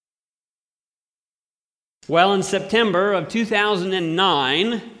Well, in September of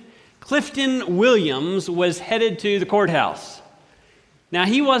 2009, Clifton Williams was headed to the courthouse. Now,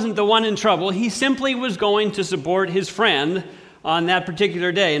 he wasn't the one in trouble. He simply was going to support his friend on that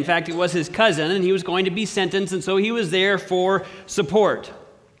particular day. In fact, it was his cousin, and he was going to be sentenced, and so he was there for support.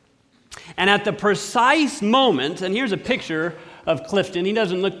 And at the precise moment, and here's a picture of Clifton. He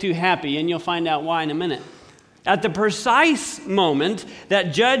doesn't look too happy, and you'll find out why in a minute. At the precise moment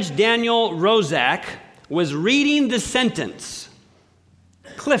that Judge Daniel Rozak was reading the sentence,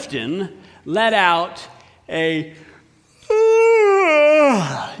 Clifton let out a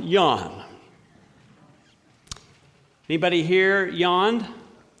yawn. Anybody here yawned?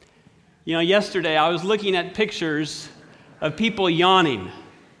 You know, yesterday I was looking at pictures of people yawning.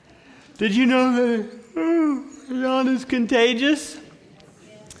 Did you know that yawn is contagious?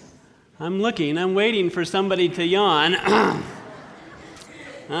 I'm waiting for somebody to yawn.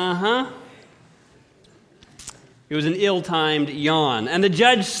 It was an ill-timed yawn. And the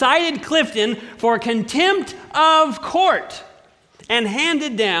judge cited Clifton for contempt of court and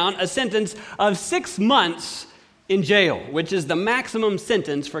handed down a sentence of 6 months in jail, which is the maximum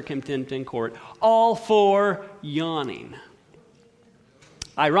sentence for contempt in court, all for yawning.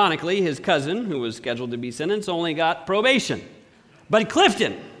 Ironically, his cousin, who was scheduled to be sentenced, only got probation. But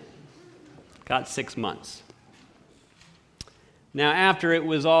Clifton got 6 months. Now, after it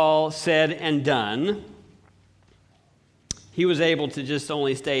was all said and done, he was able to just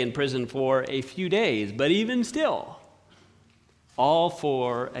only stay in prison for a few days, but even still, all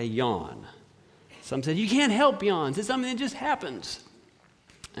for a yawn. Some said, you can't help yawns. It's something that just happens.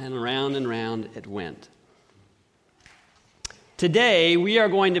 And round it went. Today, we are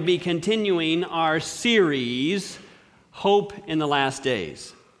going to be continuing our series, Hope in the Last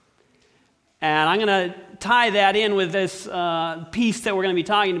Days. And I'm going to tie that in with this piece that we're going to be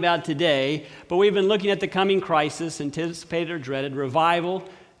talking about today. But we've been looking at the coming crisis, anticipated or dreaded, revival,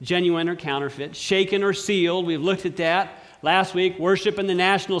 genuine or counterfeit, shaken or sealed. We've looked at that. Last week, worship and the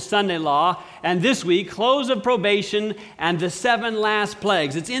national Sunday law. And this week, close of probation and the 7 last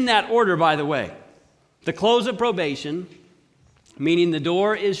plagues. It's in that order, by the way. The close of probation, meaning the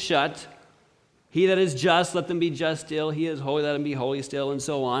door is shut. He that is just, let them be just still. He is holy, let him be holy still, and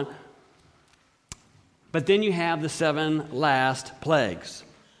so on. But then you have the 7 last plagues.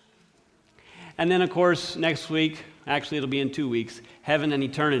 And then, of course, next week, actually it'll be in 2 weeks, heaven and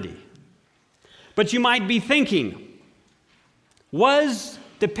eternity. But you might be thinking, was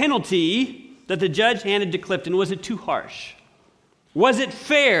the penalty that the judge handed to Clifton, was it too harsh? Was it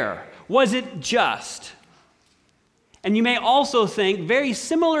fair? Was it just? And you may also think very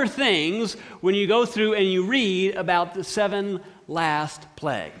similar things when you go through and you read about the 7 last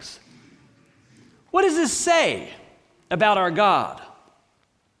plagues. What does this say about our God?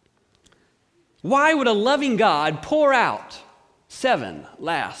 Why would a loving God pour out 7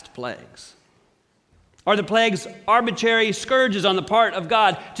 last plagues? Are the plagues arbitrary scourges on the part of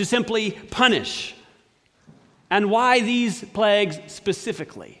God to simply punish? And why these plagues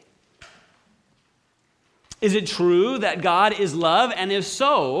specifically? Is it true that God is love? And if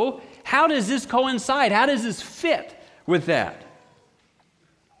so, how does this coincide? How does this fit with that?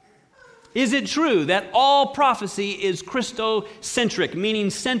 Is it true that all prophecy is Christocentric, meaning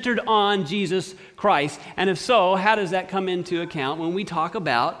centered on Jesus Christ? And if so, how does that come into account when we talk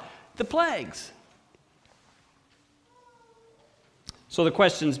about the plagues? So the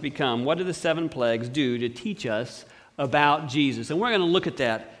questions become, what do the 7 plagues do to teach us about Jesus? And we're going to look at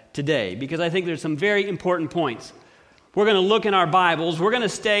that today because I think there's some very important points. We're going to look in our Bibles. We're going to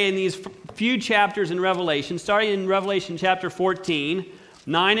stay in these few chapters in Revelation, starting in Revelation chapter 14,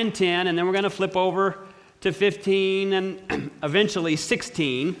 9 and 10, and then we're going to flip over to 15 and eventually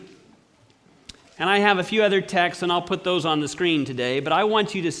 16. And I have a few other texts, and I'll put those on the screen today, but I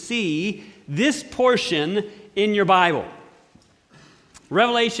want you to see this portion in your Bible.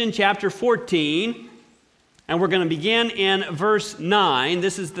 Revelation chapter 14, and we're going to begin in verse 9.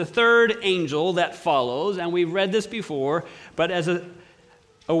 This is the 3rd angel that follows, and we've read this before, but as a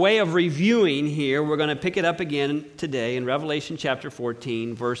way of reviewing here, we're going to pick it up again today in Revelation chapter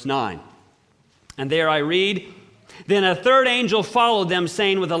 14, verse 9. And there I read, Then a 3rd angel followed them,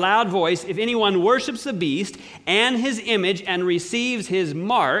 saying with a loud voice, If anyone worships the beast and his image and receives his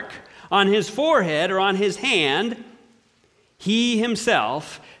mark on his forehead or on his hand, he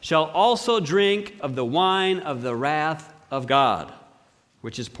himself shall also drink of the wine of the wrath of God,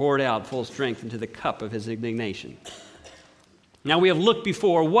 which is poured out full strength into the cup of his indignation. Now, we have looked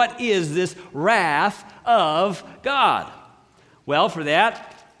before, what is this wrath of God? Well, for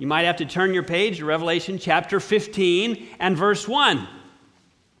that, you might have to turn your page to Revelation chapter 15 and verse 1.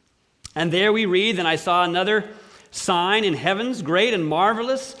 And there we read, "Then I saw another sign in heavens, great and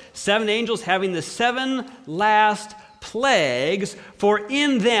marvelous, 7 angels having the 7 last plagues, for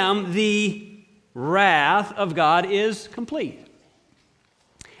in them the wrath of God is complete."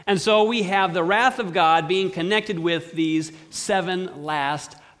 And so we have the wrath of God being connected with these 7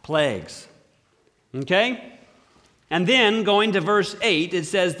 last plagues. Okay? And then, going to verse 8, it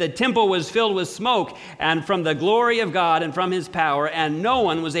says, "The temple was filled with smoke, and from the glory of God and from his power, and no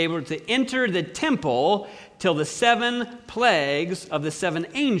one was able to enter the temple till the 7 plagues of the 7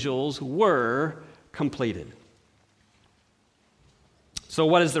 angels were completed." So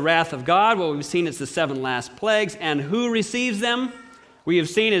what is the wrath of God? Well, we've seen it's the 7 last plagues. And who receives them? We have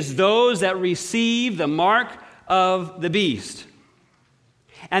seen it's those that receive the mark of the beast.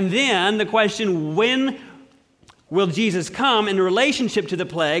 And then the question, when will Jesus come in relationship to the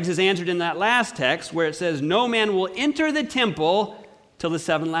plagues, is answered in that last text where it says, "No man will enter the temple till the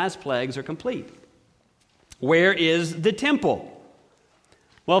 7 last plagues are complete." Where is the temple?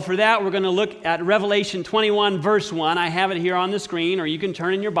 Well, for that, we're going to look at Revelation 21, verse 1. I have it here on the screen, or you can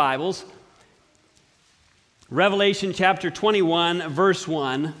turn in your Bibles. Revelation chapter 21, verse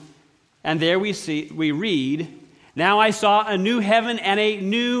 1. And there we read, "Now I saw a new heaven and a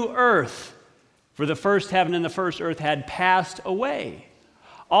new earth, for the first heaven and the first earth had passed away.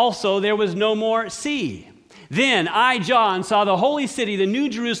 Also there was no more sea. Then I, John, saw the holy city, the new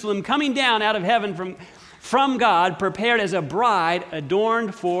Jerusalem, coming down out of heaven from God, prepared as a bride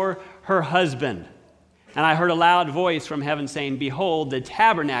adorned for her husband. And I heard a loud voice from heaven saying, 'Behold, the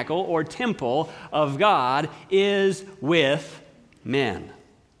tabernacle or temple of God is with men.'"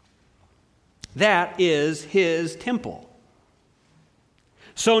 That is his temple.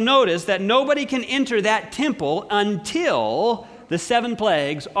 So notice that nobody can enter that temple until the 7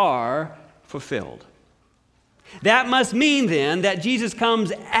 plagues are fulfilled. That must mean then that Jesus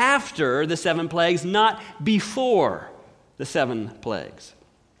comes after the 7 plagues, not before the 7 plagues.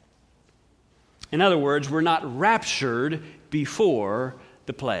 In other words, we're not raptured before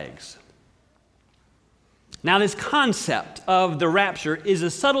the plagues. Now, this concept of the rapture is a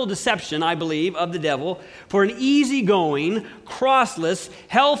subtle deception, I believe, of the devil for an easygoing, crossless,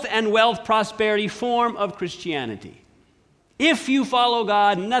 health and wealth prosperity form of Christianity. If you follow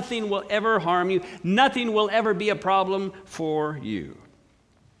God, nothing will ever harm you. Nothing will ever be a problem for you.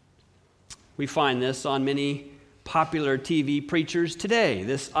 We find this on many popular TV preachers today,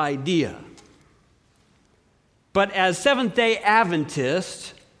 this idea. But as Seventh-day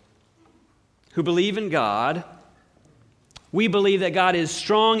Adventists who believe in God, we believe that God is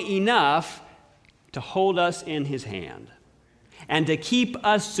strong enough to hold us in his hand and to keep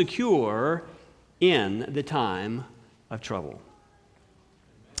us secure in the time of trouble.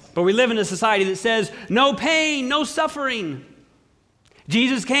 But we live in a society that says, no pain, no suffering.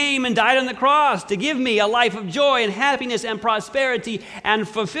 Jesus came and died on the cross to give me a life of joy and happiness and prosperity and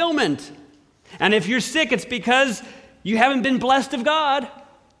fulfillment. And if you're sick, it's because you haven't been blessed of God.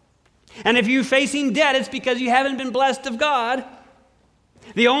 And if you're facing debt, it's because you haven't been blessed of God.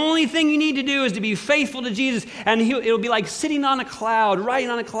 The only thing you need to do is to be faithful to Jesus, and it'll be like sitting on a cloud, riding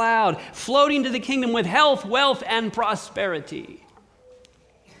on a cloud, floating to the kingdom with health, wealth, and prosperity.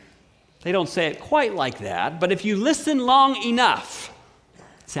 They don't say it quite like that, but if you listen long enough,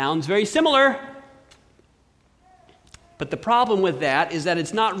 it sounds very similar. But the problem with that is that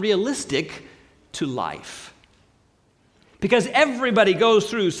it's not realistic to life. Because everybody goes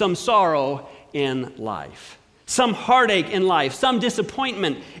through some sorrow in life, some heartache in life, some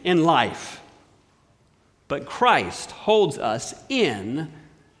disappointment in life. But Christ holds us in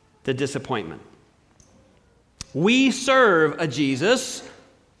the disappointment. We serve a Jesus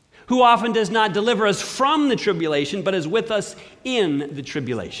who often does not deliver us from the tribulation, but is with us in the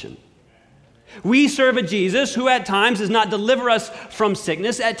tribulation. We serve a Jesus who at times does not deliver us from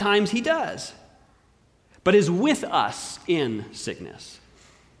sickness, at times he does, but is with us in sickness.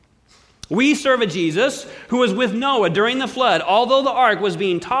 We serve a Jesus who was with Noah during the flood, although the ark was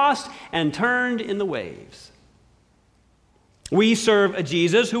being tossed and turned in the waves. We serve a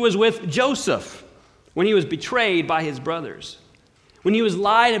Jesus who was with Joseph when he was betrayed by his brothers, when he was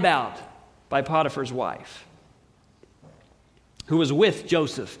lied about by Potiphar's wife, who was with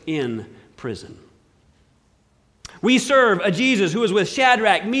Joseph in prison. We serve a Jesus who was with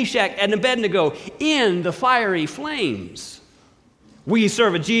Shadrach, Meshach, and Abednego in the fiery flames. We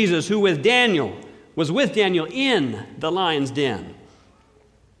serve a Jesus who was with Daniel in the lion's den.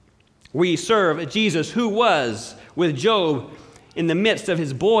 We serve a Jesus who was with Job in the midst of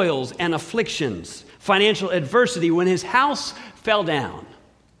his boils and afflictions, financial adversity when his house fell down.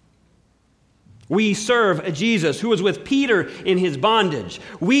 We serve a Jesus who was with Peter in his bondage.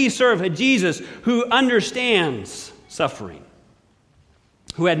 We serve a Jesus who understands suffering,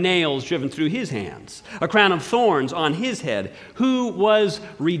 who had nails driven through his hands, a crown of thorns on his head, who was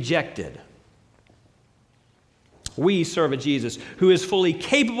rejected. We serve a Jesus who is fully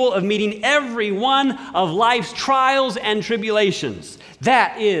capable of meeting every one of life's trials and tribulations.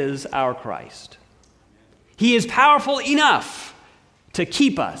 That is our Christ. He is powerful enough to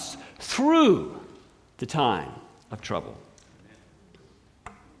keep us through the time of trouble.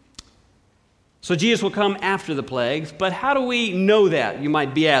 So Jesus will come after the plagues, but how do we know that, you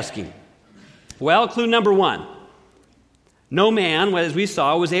might be asking? Well, clue number one. No man, as we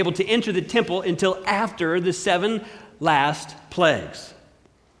saw, was able to enter the temple until after the 7 last plagues.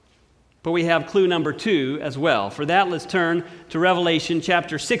 But we have clue number 2 as well. For that, let's turn to Revelation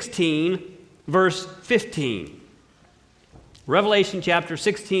chapter 16, verse 15. Revelation chapter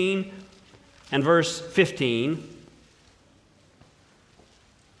 16 and verse 15.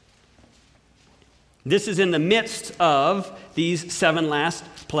 This is in the midst of these 7 last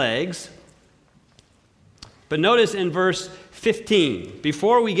plagues. But notice in verse 15,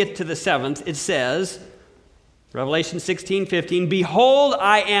 before we get to the 7th, it says, Revelation 16:15, "Behold,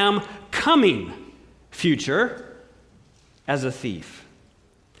 I am coming," future, "as a thief.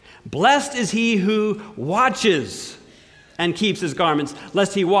 Blessed is he who watches and keeps his garments,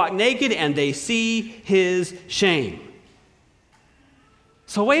 lest he walk naked and they see his shame."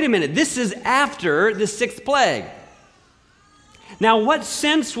 So wait a minute, this is after the 6th plague. Now, what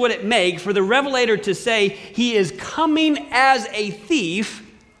sense would it make for the revelator to say he is coming as a thief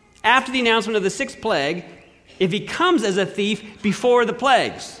after the announcement of the 6th plague if he comes as a thief before the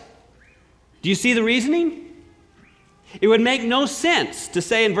plagues? Do you see the reasoning? It would make no sense to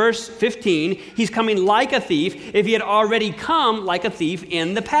say in verse 15 he's coming like a thief if he had already come like a thief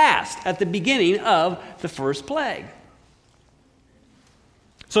in the past, at the beginning of the 1st plague.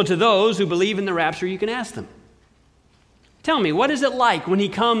 So to those who believe in the rapture, you can ask them, tell me, what is it like when he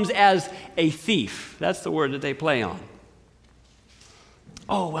comes as a thief? That's the word that they play on.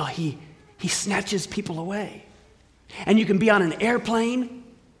 Oh, well, he snatches people away. And you can be on an airplane,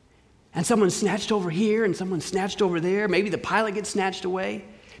 and someone's snatched over here, and someone's snatched over there. Maybe the pilot gets snatched away.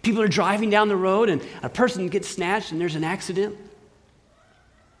 People are driving down the road, and a person gets snatched, and there's an accident.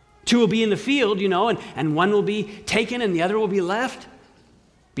 2 will be in the field, and one will be taken, and the other will be left.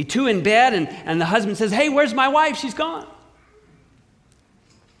 Be 2 in bed, and the husband says, "Hey, where's my wife? She's gone."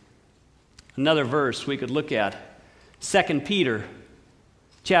 Another verse we could look at, 2 Peter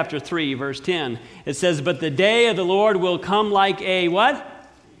chapter 3, verse 10. It says, "But the day of the Lord will come like a" what?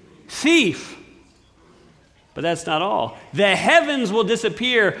 "Thief." But that's not all. "The heavens will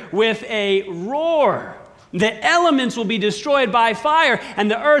disappear with a roar. The elements will be destroyed by fire,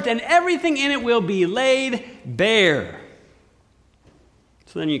 and the earth and everything in it will be laid bare."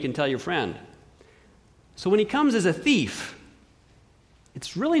 So then you can tell your friend, so when he comes as a thief,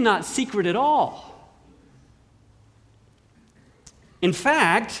 it's really not secret at all. In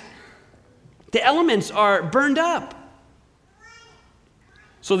fact, the elements are burned up.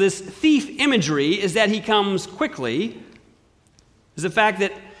 So this thief imagery is that he comes quickly, is the fact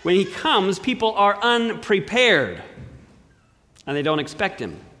that when he comes, people are unprepared and they don't expect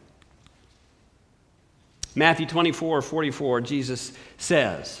him. Matthew 24:44, Jesus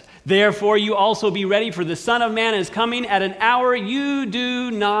says, "Therefore you also be ready, for the Son of Man is coming at an hour you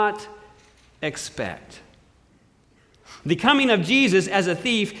do not expect." The coming of Jesus as a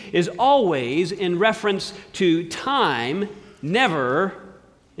thief is always in reference to time, never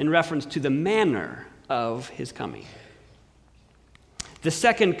in reference to the manner of his coming. The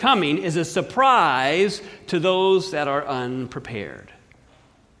second coming is a surprise to those that are unprepared.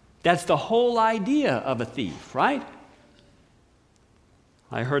 That's the whole idea of a thief, right?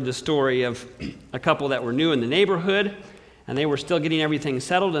 I heard the story of a couple that were new in the neighborhood, and they were still getting everything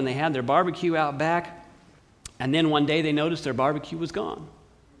settled, and they had their barbecue out back, and then one day they noticed their barbecue was gone.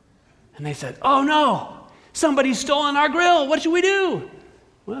 And they said, "Oh no, somebody's stolen our grill. What should we do?"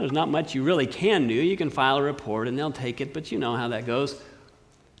 Well, there's not much you really can do. You can file a report, and they'll take it, but you know how that goes.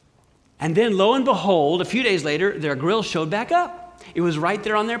 And then, lo and behold, a few days later, their grill showed back up. It was right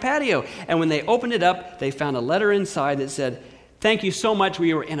there on their patio. And when they opened it up, they found a letter inside that said, "Thank you so much.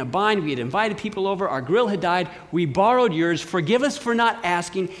 We were in a bind. We had invited people over. Our grill had died. We borrowed yours. Forgive us for not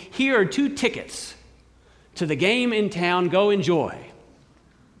asking. Here are 2 tickets to the game in town. Go enjoy."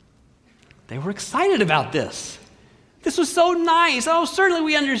 They were excited about this. This was so nice. Oh, certainly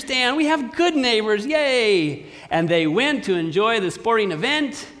we understand. We have good neighbors. Yay. And they went to enjoy the sporting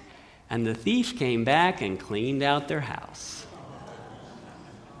event, and the thief came back and cleaned out their house.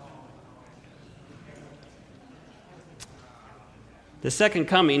 The second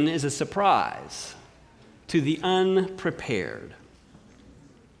coming is a surprise to the unprepared.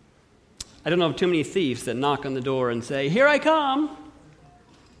 I don't know of too many thieves that knock on the door and say, "Here I come."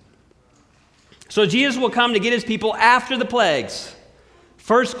 So Jesus will come to get his people after the plagues.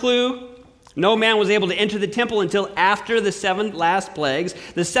 First clue, no man was able to enter the temple until after the 7 last plagues.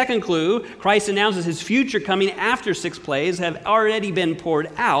 The second clue, Christ announces his future coming after 6 plagues have already been poured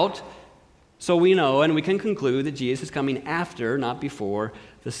out. So we know and we can conclude that Jesus is coming after, not before,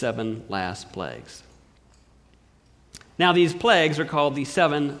 the 7 last plagues. Now these plagues are called the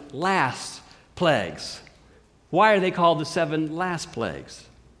 7 last plagues. Why are they called the 7 last plagues?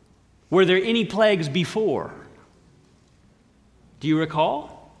 Were there any plagues before? Do you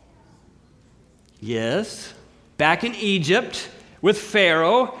recall? Yes, back in Egypt with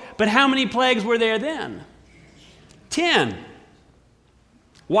Pharaoh. But how many plagues were there then? 10.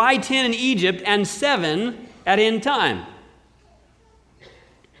 Why 10 in Egypt and 7 at end time?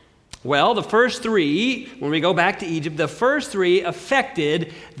 Well, the first 3, when we go back to Egypt, the first 3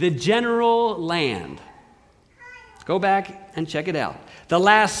 affected the general land. Go back and check it out. The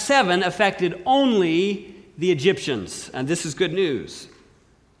last 7 affected only the Egyptians, and this is good news.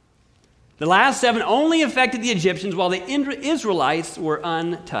 The last 7 only affected the Egyptians while the Israelites were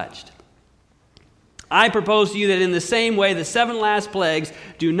untouched. I propose to you that in the same way, the 7 last plagues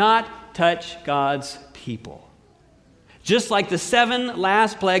do not touch God's people. Just like the 7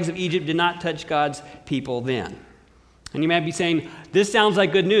 last plagues of Egypt did not touch God's people then. And you might be saying, this sounds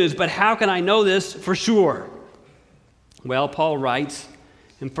like good news, but how can I know this for sure? Well, Paul writes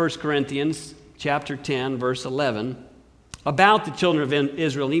in 1 Corinthians chapter 10, verse 11, about the children of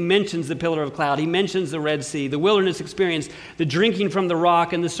Israel. He mentions the pillar of cloud. He mentions the Red Sea, the wilderness experience, the drinking from the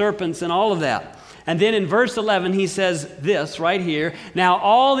rock and the serpents and all of that. And then in verse 11, he says this right here. Now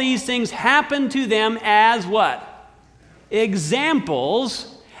all these things happened to them as what?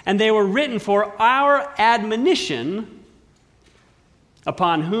 Examples, and they were written for our admonition,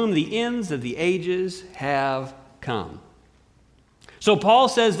 upon whom the ends of the ages have come. So Paul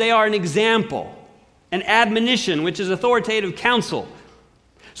says they are an example, an admonition, which is authoritative counsel.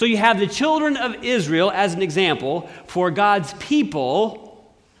 So you have the children of Israel as an example for God's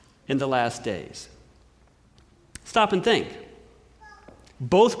people in the last days. Stop and think.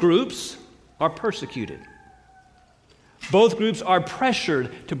 Both groups are persecuted. Both groups are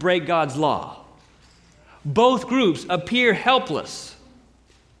pressured to break God's law. Both groups appear helpless.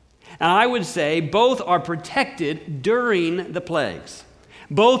 And I would say both are protected during the plagues.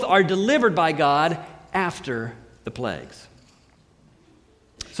 Both are delivered by God after the plagues.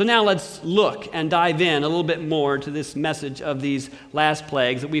 So now let's look and dive in a little bit more to this message of these last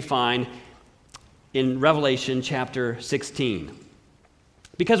plagues that we find in Revelation chapter 16.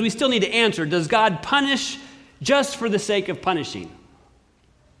 Because we still need to answer, does God punish just for the sake of punishing?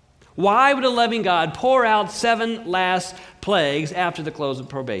 Why would a loving God pour out 7 last plagues after the close of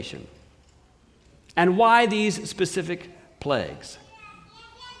probation? And why these specific plagues?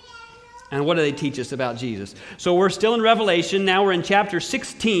 And what do they teach us about Jesus? So we're still in Revelation. Now we're in chapter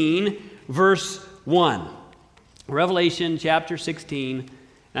 16, verse 1. Revelation chapter 16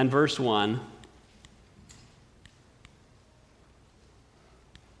 and verse 1.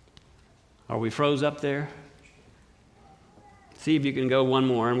 Are we froze up there? See if you can go one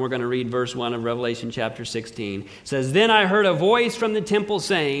more, and we're going to read verse 1 of Revelation chapter 16. It says, Then I heard a voice from the temple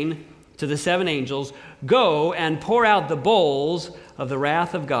saying to the 7 angels, Go and pour out the bowls of the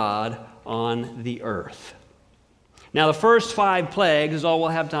wrath of God on the earth. Now the first 5 plagues is all we'll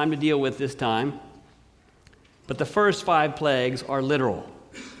have time to deal with this time. But the first 5 plagues are literal.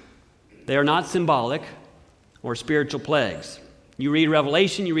 They are not symbolic or spiritual plagues. You read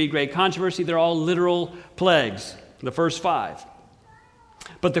Revelation, you read Great Controversy, they're all literal plagues, the first 5.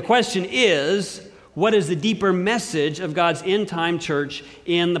 But the question is, what is the deeper message of God's end-time church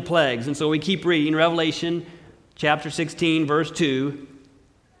in the plagues? And so we keep reading Revelation chapter 16, verse 2.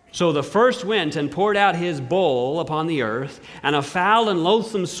 So the first went and poured out his bowl upon the earth, and a foul and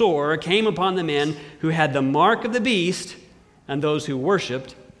loathsome sore came upon the men who had the mark of the beast and those who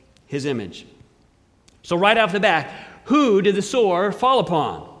worshipped his image. So right off the bat, who did the sore fall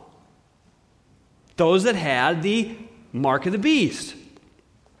upon? Those that had the mark of the beast.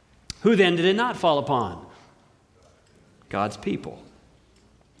 Who then did it not fall upon? God's people.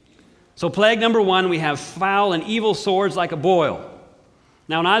 So plague number 1, we have foul and evil sores like a boil.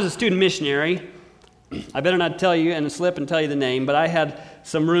 Now, when I was a student missionary, I better not tell you and slip and tell you the name, but I had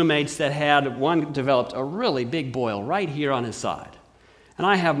some roommates that had, one developed a really big boil right here on his side. And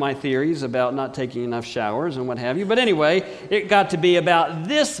I have my theories about not taking enough showers and what have you, but anyway, it got to be about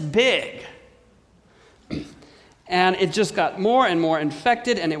this big. And it just got more and more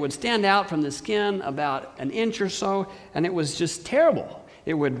infected, and it would stand out from the skin about an inch or so, and it was just terrible.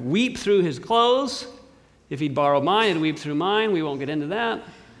 It would weep through his clothes. If he'd borrowed mine, it'd weep through mine. We won't get into that.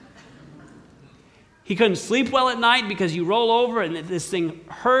 He couldn't sleep well at night because you roll over and this thing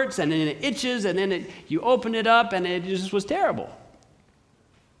hurts, and then it itches, and then you open it up, and it just was terrible.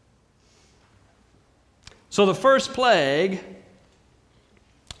 So the first plague,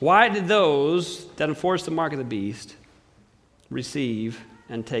 why did those that enforce the mark of the beast receive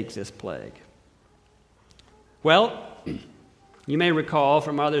and take this plague? Well, you may recall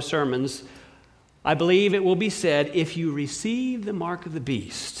from other sermons, I believe it will be said, if you receive the mark of the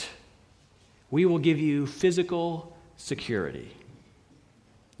beast, we will give you physical security.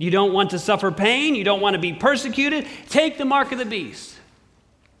 You don't want to suffer pain, you don't want to be persecuted, take the mark of the beast.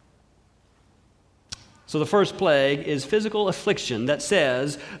 So the first plague is physical affliction that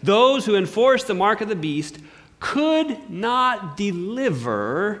says those who enforce the mark of the beast could not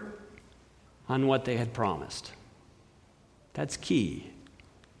deliver on what they had promised. That's key.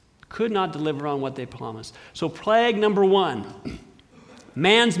 Could not deliver on what they promised. So plague number 1,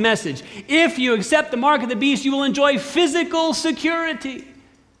 man's message. If you accept the mark of the beast, you will enjoy physical security.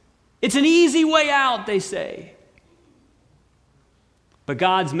 It's an easy way out, they say. But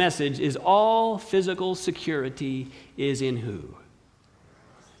God's message is all physical security is in who?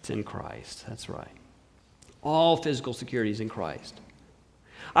 It's in Christ. That's right. All physical security is in Christ.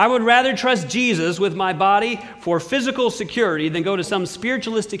 I would rather trust Jesus with my body for physical security than go to some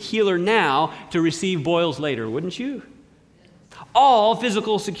spiritualistic healer now to receive boils later, wouldn't you? All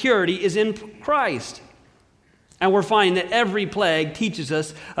physical security is in Christ. And we're finding that every plague teaches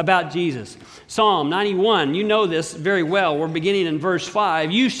us about Jesus. Psalm 91, you know this very well. We're beginning in verse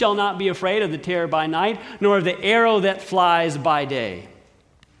 5. You shall not be afraid of the terror by night, nor of the arrow that flies by day,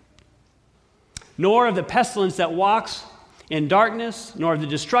 nor of the pestilence that walks in darkness, nor of the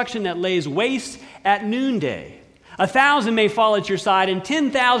destruction that lays waste at noonday. 1,000 may fall at your side and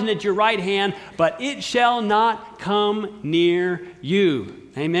 10,000 at your right hand, but it shall not come near you.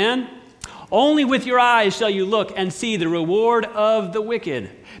 Amen? Only with your eyes shall you look and see the reward of the wicked,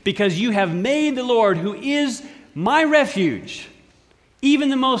 because you have made the Lord, who is my refuge, even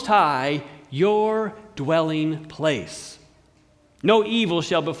the Most High, your dwelling place. No evil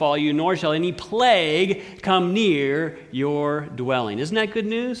shall befall you, nor shall any plague come near your dwelling. Isn't that good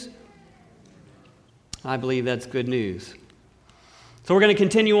news? I believe that's good news. So we're going to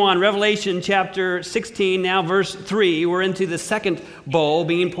continue on. Revelation chapter 16, now verse 3. We're into the second bowl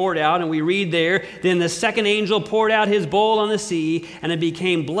being poured out, and we read there, Then the second angel poured out his bowl on the sea, and it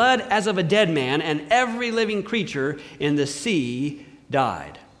became blood as of a dead man, and every living creature in the sea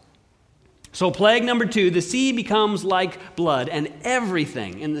died. So plague number 2, the sea becomes like blood, and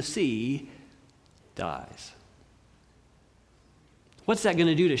everything in the sea dies. What's that going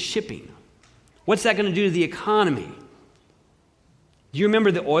to do to shipping? What's that going to do to the economy? Do you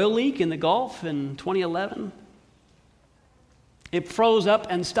remember the oil leak in the Gulf in 2011? It froze up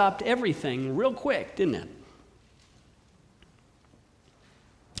and stopped everything real quick, didn't it?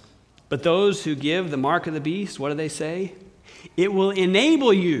 But those who give the mark of the beast, what do they say? It will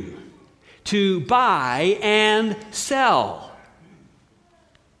enable you to buy and sell.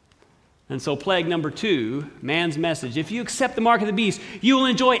 And so plague number 2, man's message. If you accept the mark of the beast, you will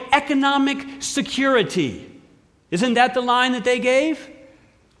enjoy economic security. Isn't that the line that they gave?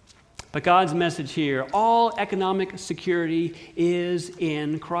 But God's message here, all economic security is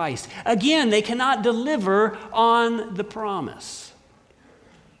in Christ. Again, they cannot deliver on the promise.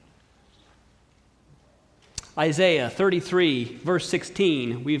 Isaiah 33, verse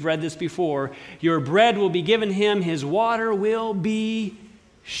 16, we've read this before. Your bread will be given him, his water will be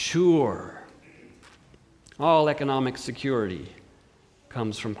sure. All economic security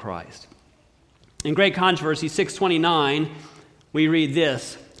comes from Christ. In Great Controversy 629, we read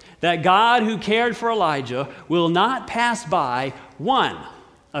this, that God who cared for Elijah will not pass by one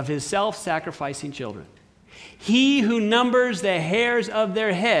of his self-sacrificing children. He who numbers the hairs of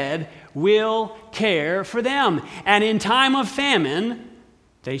their head will care for them, and in time of famine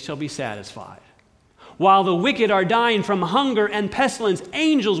they shall be satisfied. While the wicked are dying from hunger and pestilence,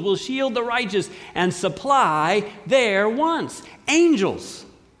 angels will shield the righteous and supply their wants. Angels.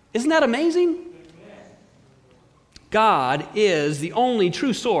 Isn't that amazing? God is the only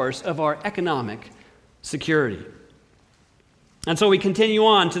true source of our economic security. And so we continue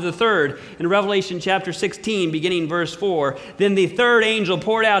on to the third in Revelation chapter 16, beginning verse 4. Then the third angel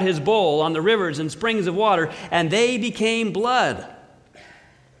poured out his bowl on the rivers and springs of water, and they became blood.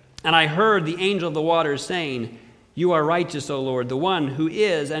 And I heard the angel of the waters saying, You are righteous, O Lord, the one who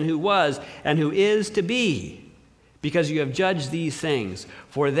is and who was and who is to be, because you have judged these things.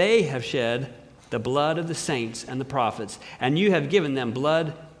 For they have shed the blood of the saints and the prophets, and you have given them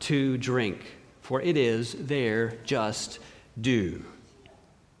blood to drink, for it is their just due.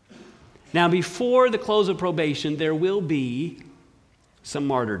 Now, before the close of probation, there will be some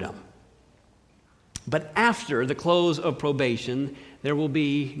martyrdom. But after the close of probation, there will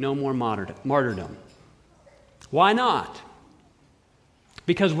be no more martyrdom. Why not?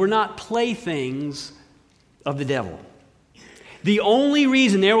 Because we're not playthings of the devil. The only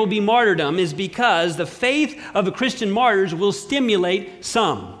reason there will be martyrdom is because the faith of the Christian martyrs will stimulate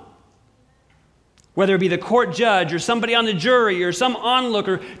some. Whether it be the court judge or somebody on the jury or some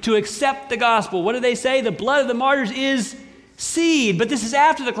onlooker to accept the gospel. What do they say? The blood of the martyrs is seed. But this is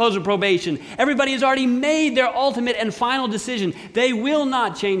after the close of probation. Everybody has already made their ultimate and final decision. They will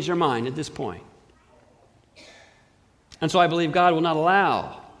not change their mind at this point. And so I believe God will not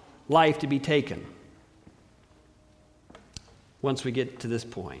allow life to be taken once we get to this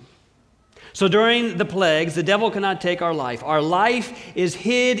point. So during the plagues, the devil cannot take our life. Our life is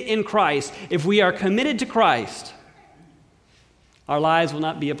hid in Christ. If we are committed to Christ, our lives will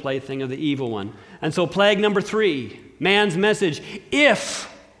not be a plaything of the evil one. And so plague number 3, man's message: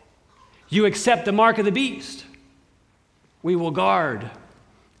 if you accept the mark of the beast, we will guard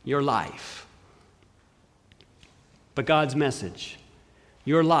your life. But God's message,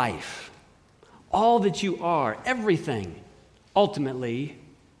 your life, all that you are, everything, ultimately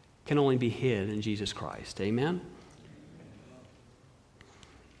can only be hid in Jesus Christ. Amen?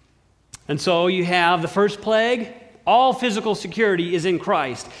 And so you have the first plague, all physical security is in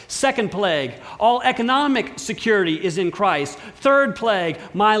Christ. Second plague, all economic security is in Christ. Third plague,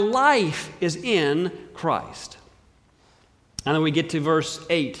 my life is in Christ. And then we get to verse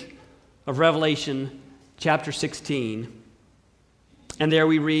 8 of Revelation chapter 16. And there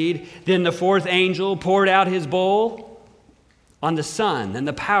we read, then the fourth angel poured out his bowl on the sun, and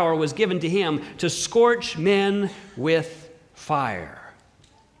the power was given to him to scorch men with fire.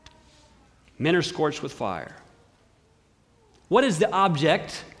 Men are scorched with fire. What is the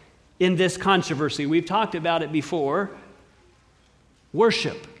object in this controversy? We've talked about it before.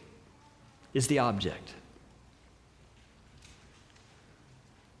 Worship is the object.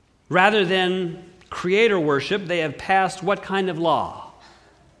 Rather than creator worship, they have passed what kind of law?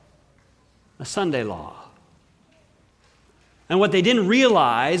 A Sunday law. And what they didn't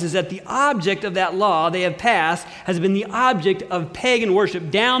realize is that the object of that law they have passed has been the object of pagan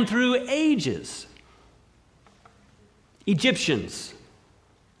worship down through ages. Egyptians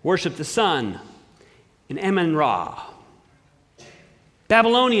worshiped the sun in Amun-Ra.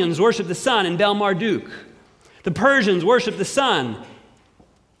 Babylonians worshiped the sun in Bel-Marduk. The Persians worshiped the sun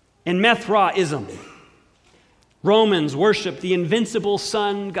in Mithraism. Romans worshiped the invincible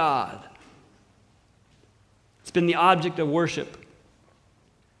sun god. It's been the object of worship.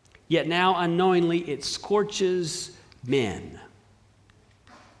 Yet now, unknowingly, it scorches men.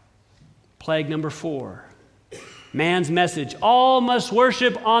 Plague number 4. Man's message. All must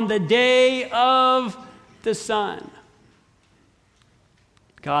worship on the day of the sun.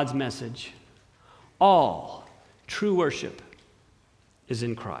 God's message. All true worship is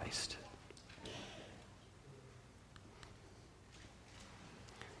in Christ.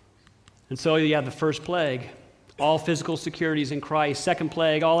 And so you have the first plague. All physical security is in Christ. Second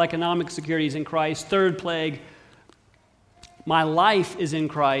plague, all economic security is in Christ. Third plague, my life is in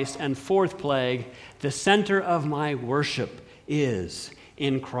Christ. And fourth plague, the center of my worship is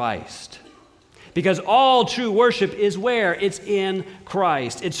in Christ. Because all true worship is where? It's in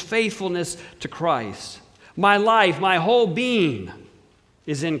Christ. It's faithfulness to Christ. My life, my whole being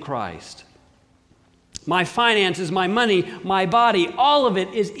is in Christ. My finances, my money, my body, all of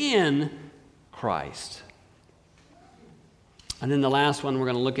it is in Christ. And then the last one we're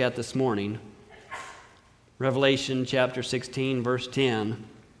going to look at this morning, Revelation chapter 16, verse 10.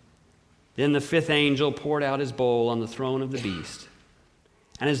 Then the fifth angel poured out his bowl on the throne of the beast,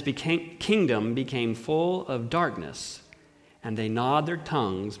 and his kingdom became full of darkness, and they gnawed their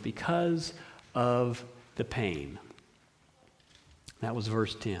tongues because of the pain. That was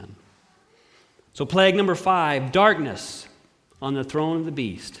verse 10. So plague number 5, darkness on the throne of the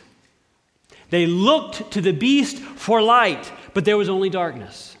beast. They looked to the beast for light, but there was only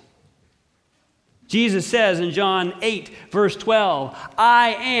darkness. Jesus says in John 8, verse 12,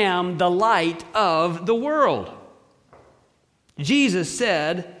 I am the light of the world. Jesus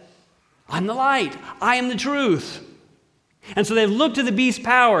said, I'm the light. I am the truth. And so they've looked to the beast's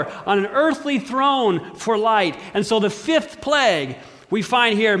power on an earthly throne for light. And so the fifth plague, we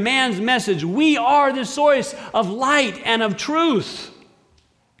find here man's message. We are the source of light and of truth.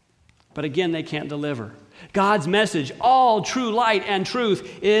 But again, they can't deliver. God's message, all true light and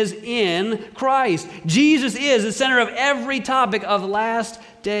truth, is in Christ. Jesus is the center of every topic of last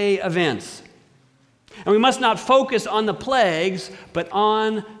day events. And we must not focus on the plagues, but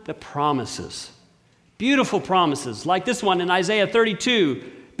on the promises. Beautiful promises, like this one in Isaiah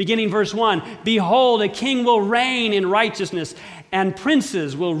 32, beginning verse 1. Behold, a king will reign in righteousness, and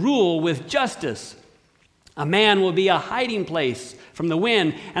princes will rule with justice. A man will be a hiding place from the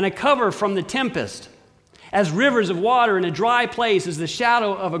wind and a cover from the tempest. As rivers of water in a dry place is the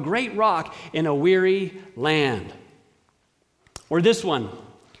shadow of a great rock in a weary land. Or this one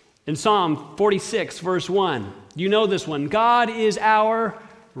in Psalm 46, verse 1. You know this one. God is our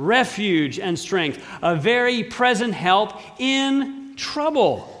refuge and strength, a very present help in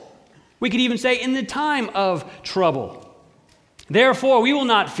trouble. We could even say in the time of trouble. Therefore, we will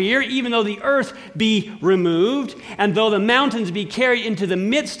not fear, even though the earth be removed, and though the mountains be carried into the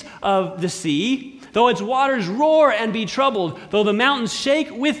midst of the sea, though its waters roar and be troubled, though the mountains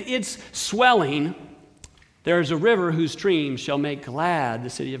shake with its swelling, there is a river whose streams shall make glad the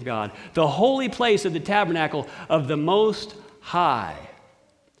city of God, the holy place of the tabernacle of the Most High.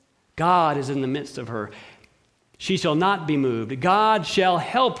 God is in the midst of her. She shall not be moved. God shall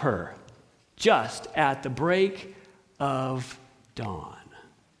help her just at the break of dawn.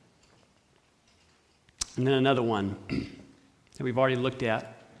 And then another one that we've already looked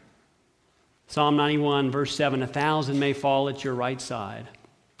at. Psalm 91, verse 7, 1,000 may fall at your right side,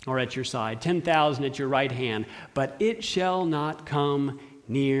 or at your side, 10,000 at your right hand, but it shall not come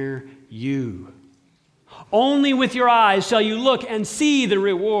near you. Only with your eyes shall you look and see the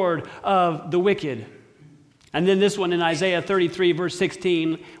reward of the wicked. And then this one in Isaiah 33, verse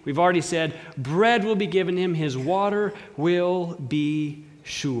 16, we've already said, bread will be given him, his water will be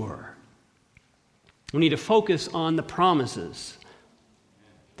sure. We need to focus on the promises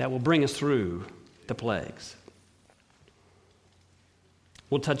that will bring us through the plagues.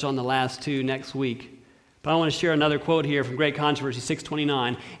 We'll touch on the last two next week. But I want to share another quote here from Great Controversy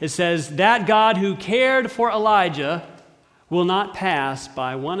 6:29. It says, that God who cared for Elijah will not pass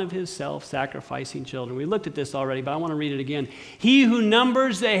by one of his self-sacrificing children. We looked at this already, but I want to read it again. He who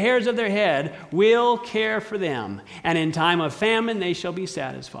numbers the hairs of their head will care for them, and in time of famine they shall be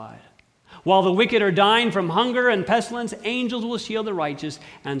satisfied. While the wicked are dying from hunger and pestilence, angels will shield the righteous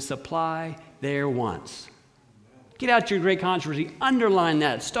and supply their wants. Get out your Great Controversy, underline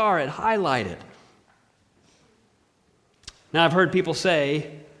that, star it, highlight it. Now I've heard people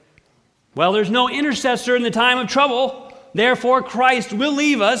say, well, there's no intercessor in the time of trouble, therefore Christ will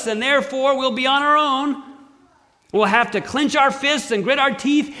leave us, and therefore we'll be on our own. We'll have to clench our fists and grit our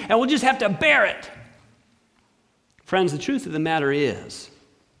teeth, and we'll just have to bear it. Friends, the truth of the matter is,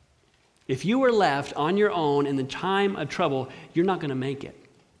 if you were left on your own in the time of trouble, you're not going to make it.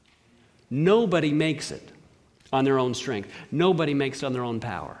 Nobody makes it on their own strength. Nobody makes it on their own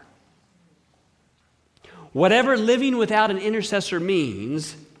power. Whatever living without an intercessor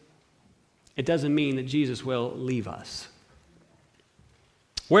means, it doesn't mean that Jesus will leave us.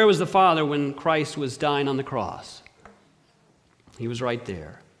 Where was the Father when Christ was dying on the cross? He was right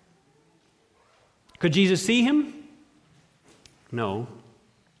there. Could Jesus see him? No.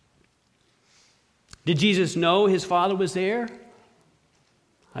 Did Jesus know his Father was there?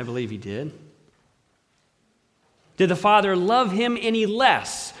 I believe he did. Did the Father love him any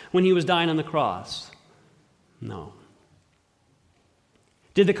less when he was dying on the cross? No.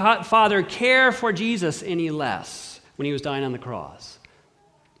 Did the Father care for Jesus any less when he was dying on the cross?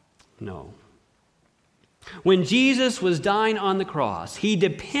 No. When Jesus was dying on the cross, he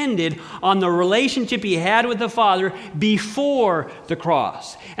depended on the relationship he had with the Father before the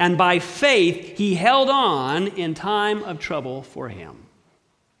cross. And by faith, he held on in time of trouble for him.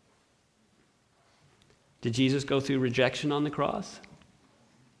 Did Jesus go through rejection on the cross?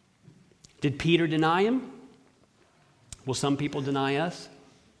 Did Peter deny him? Will some people deny us?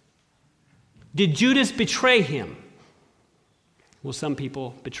 Did Judas betray him? Will some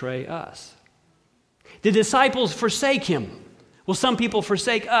people betray us? Did disciples forsake him? Will some people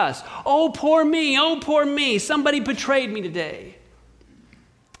forsake us? Oh, poor me, somebody betrayed me today.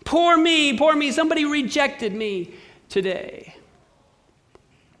 Poor me, somebody rejected me today.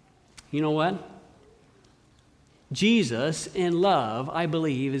 You know what? Jesus, in love, I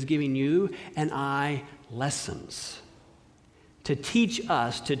believe, is giving you and I lessons to teach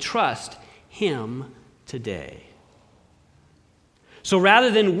us to trust him today. So rather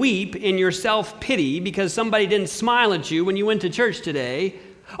than weep in your self-pity because somebody didn't smile at you when you went to church today,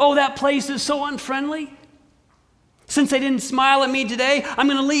 oh, that place is so unfriendly. Since they didn't smile at me today, I'm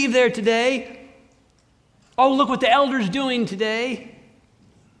going to leave there today. Oh, look what the elder's doing today.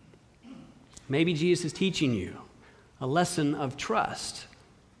 Maybe Jesus is teaching you a lesson of trust.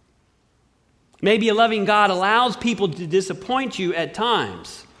 Maybe a loving God allows people to disappoint you at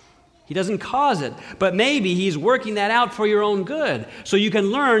times. He doesn't cause it, but maybe He's working that out for your own good so you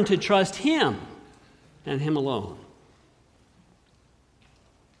can learn to trust Him and Him alone.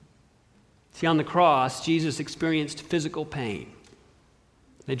 See, on the cross, Jesus experienced physical pain.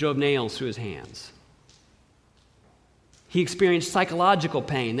 They drove nails through His hands. He experienced psychological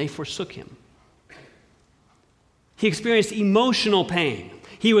pain. They forsook Him. He experienced emotional pain.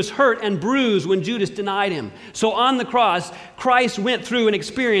 He was hurt and bruised when Judas denied Him. So on the cross, Christ went through an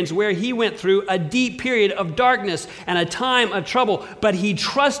experience where He went through a deep period of darkness and a time of trouble, but He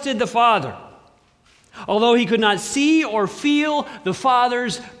trusted the Father, although He could not see or feel the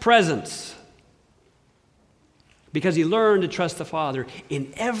Father's presence, because He learned to trust the Father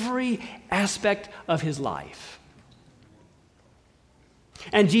in every aspect of His life.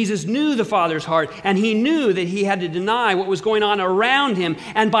 And Jesus knew the Father's heart, and He knew that He had to deny what was going on around Him,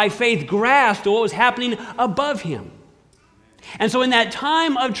 and by faith grasped what was happening above Him. And so in that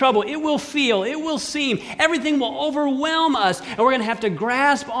time of trouble, it will seem, everything will overwhelm us, and we're going to have to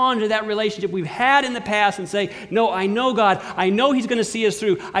grasp onto that relationship we've had in the past and say, no, I know God. I know He's going to see us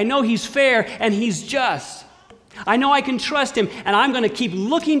through. I know He's fair and He's just. I know I can trust Him, and I'm going to keep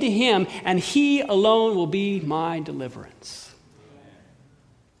looking to Him, and He alone will be my deliverance.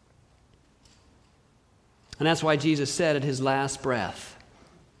 And that's why Jesus said at His last breath,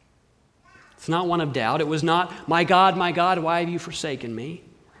 it's not one of doubt. It was not, my God, why have you forsaken me?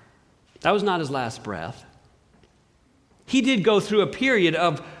 That was not His last breath. He did go through a period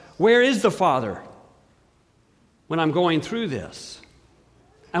of, where is the Father when I'm going through this?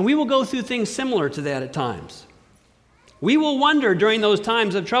 And we will go through things similar to that at times. We will wonder during those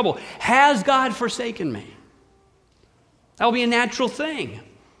times of trouble, has God forsaken me? That will be a natural thing.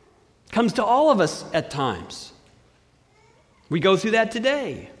 Comes to all of us at times. We go through that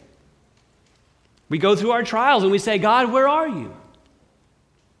today. We go through our trials and we say, God, where are you?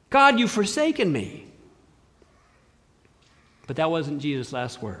 God, you've forsaken me. But that wasn't Jesus'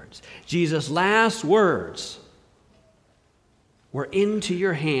 last words. Jesus' last words were, into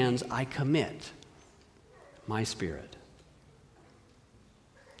your hands I commit my spirit.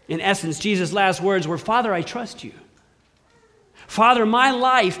 In essence, Jesus' last words were, Father, I trust you. Father, my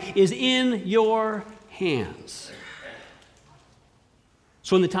life is in your hands.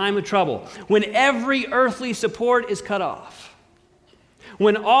 So in the time of trouble, when every earthly support is cut off,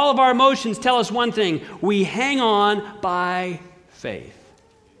 when all of our emotions tell us one thing, we hang on by faith.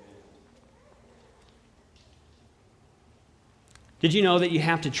 Did you know that you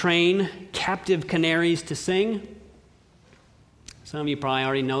have to train captive canaries to sing? Some of you probably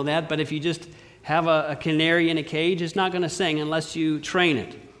already know that, but if you just have a canary in a cage, it's not going to sing unless you train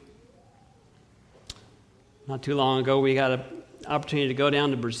it. Not too long ago, we got an opportunity to go down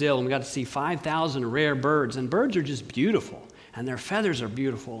to Brazil, and we got to see 5,000 rare birds. And birds are just beautiful, and their feathers are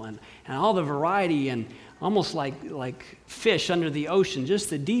beautiful, and all the variety, and almost like fish under the ocean. Just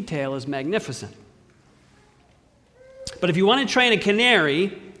the detail is magnificent. But if you want to train a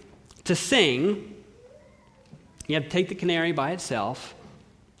canary to sing, you have to take the canary by itself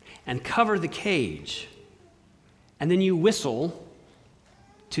and cover the cage. And then you whistle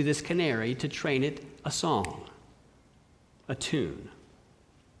to this canary to train it a song, a tune.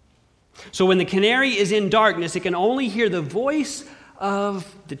 So when the canary is in darkness, it can only hear the voice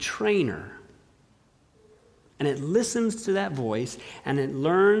of the trainer. And it listens to that voice, and it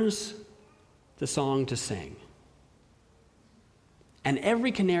learns the song to sing. And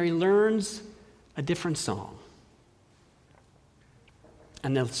every canary learns a different song.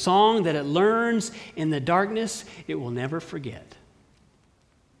 And the song that it learns in the darkness, it will never forget.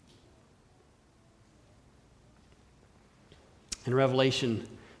 In Revelation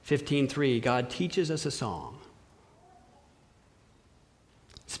 15:3, God teaches us a song.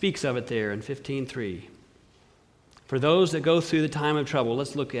 Speaks of it there in 15:3. For those that go through the time of trouble,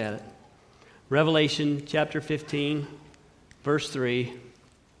 let's look at it. Revelation chapter 15, verse 3.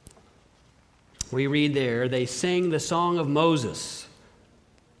 We read there, they sing the song of Moses,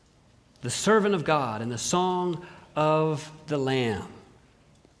 the servant of God, and the song of the Lamb.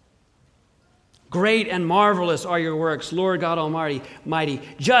 Great and marvelous are your works, Lord God Almighty. Mighty.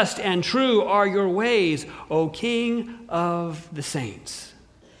 Just and true are your ways, O King of the saints.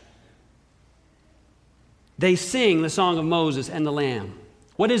 They sing the song of Moses and the Lamb.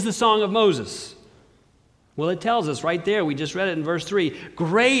 What is the song of Moses? Well, it tells us right there. We just read it in verse 3.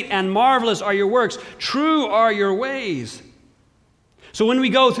 Great and marvelous are your works. True are your ways. So when we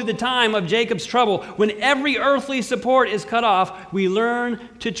go through the time of Jacob's trouble, when every earthly support is cut off, we learn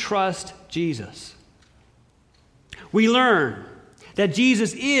to trust Jesus. We learn that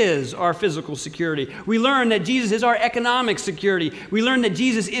Jesus is our physical security. We learn that Jesus is our economic security. We learn that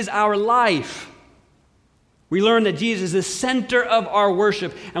Jesus is our life. We learn that Jesus is the center of our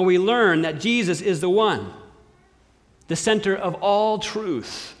worship, and we learn that Jesus is the one, the center of all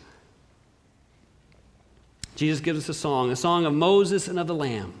truth. Jesus gives us a song of Moses and of the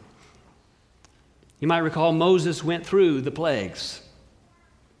Lamb. You might recall Moses went through the plagues,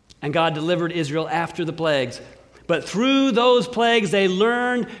 and God delivered Israel after the plagues. But through those plagues, they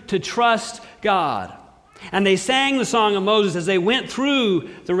learned to trust God. And they sang the song of Moses as they went through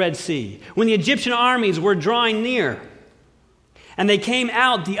the Red Sea, when the Egyptian armies were drawing near. And they came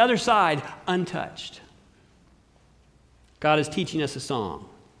out the other side untouched. God is teaching us a song,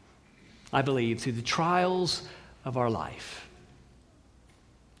 I believe, through the trials of our life.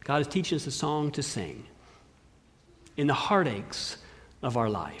 God is teaching us a song to sing in the heartaches of our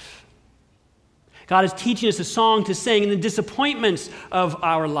life. God is teaching us a song to sing in the disappointments of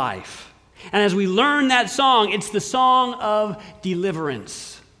our life. And as we learn that song, it's the song of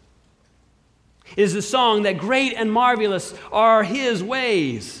deliverance. It is the song that great and marvelous are His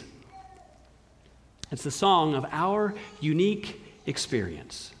ways. It's the song of our unique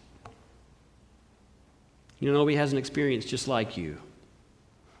experience. You know, nobody has an experience just like you.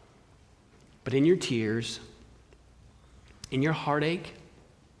 But in your tears, in your heartache,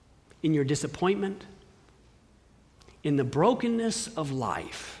 in your disappointment, in the brokenness of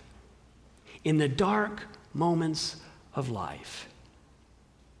life, in the dark moments of life,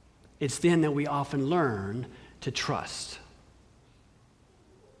 it's then that we often learn to trust.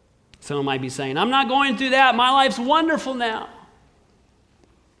 Someone might be saying, I'm not going through that. My life's wonderful now.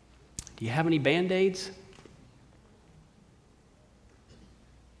 Do you have any Band-Aids?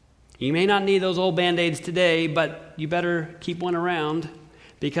 You may not need those old Band-Aids today, but you better keep one around,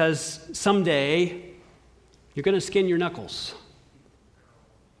 because someday you're going to skin your knuckles.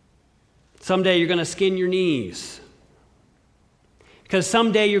 Someday you're going to skin your knees. Because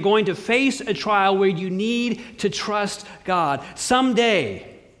someday you're going to face a trial where you need to trust God.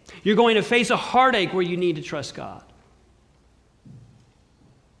 Someday you're going to face a heartache where you need to trust God.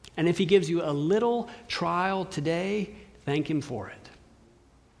 And if He gives you a little trial today, thank Him for it.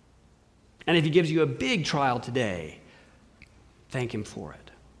 And if He gives you a big trial today, thank Him for it.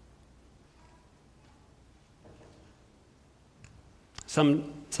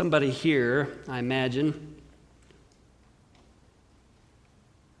 Somebody here, I imagine,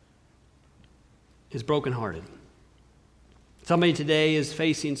 is brokenhearted. Somebody today is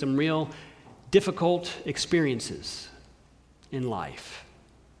facing some real difficult experiences in life.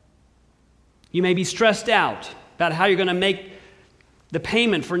 You may be stressed out about how you're going to make the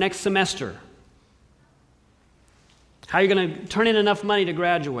payment for next semester, how you're going to turn in enough money to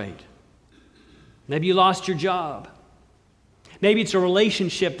graduate. Maybe you lost your job. Maybe it's a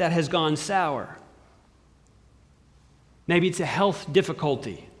relationship that has gone sour. Maybe it's a health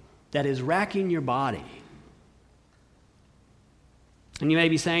difficulty that is racking your body. And you may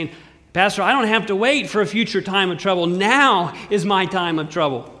be saying, Pastor, I don't have to wait for a future time of trouble. Now is my time of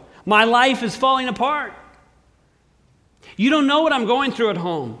trouble. My life is falling apart. You don't know what I'm going through at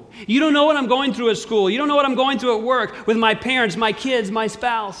home. You don't know what I'm going through at school. You don't know what I'm going through at work with my parents, my kids, my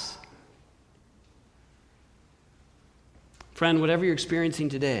spouse. Friend, whatever you're experiencing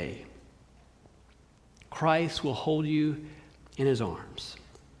today, Christ will hold you in His arms.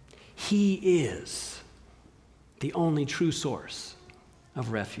 He is the only true source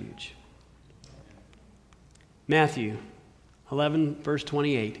of refuge. Matthew 11, verse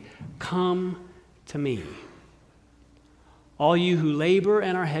 28, come to me, all you who labor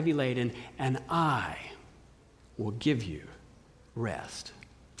and are heavy laden, and I will give you rest.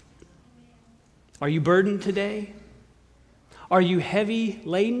 Are you burdened today? Are you heavy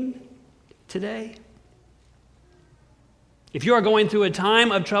laden today? If you are going through a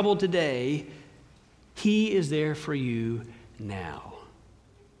time of trouble today, He is there for you now.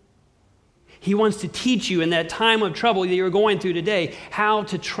 He wants to teach you in that time of trouble that you're going through today how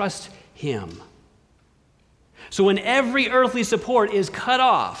to trust Him. So when every earthly support is cut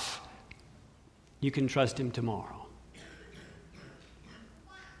off, you can trust Him tomorrow.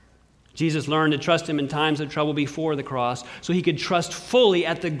 Jesus learned to trust Him in times of trouble before the cross so He could trust fully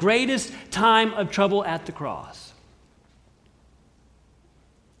at the greatest time of trouble at the cross.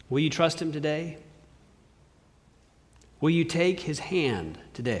 Will you trust Him today? Will you take His hand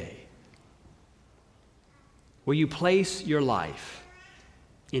today? Will you place your life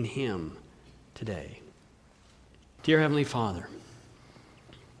in Him today? Dear Heavenly Father,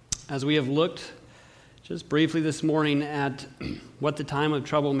 as we have looked just briefly this morning at what the time of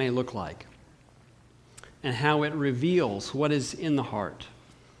trouble may look like and how it reveals what is in the heart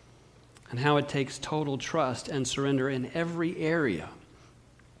and how it takes total trust and surrender in every area.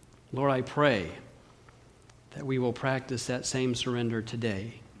 Lord, I pray that we will practice that same surrender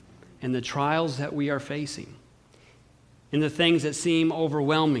today in the trials that we are facing, in the things that seem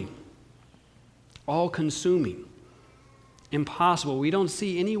overwhelming, all-consuming, impossible. We don't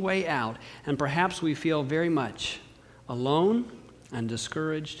see any way out, and perhaps we feel very much alone and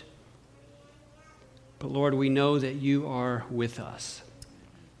discouraged. But Lord, we know that you are with us,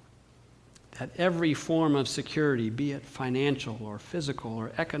 that every form of security, be it financial or physical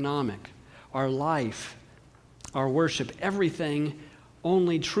or economic, our life, our worship, everything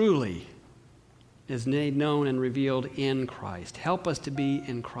only truly is made known and revealed in Christ. Help us to be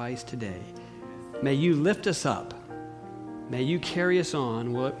in Christ today. May you lift us up. May you carry us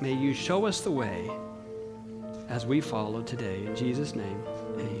on. May you show us the way as we follow today. In Jesus' name,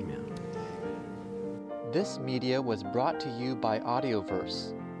 amen. This media was brought to you by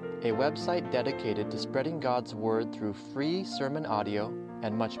Audioverse, a website dedicated to spreading God's Word through free sermon audio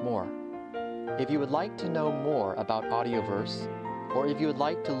and much more. If you would like to know more about Audioverse, or if you would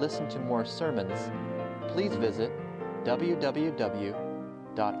like to listen to more sermons, please visit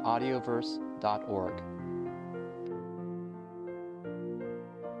www.audioverse.org.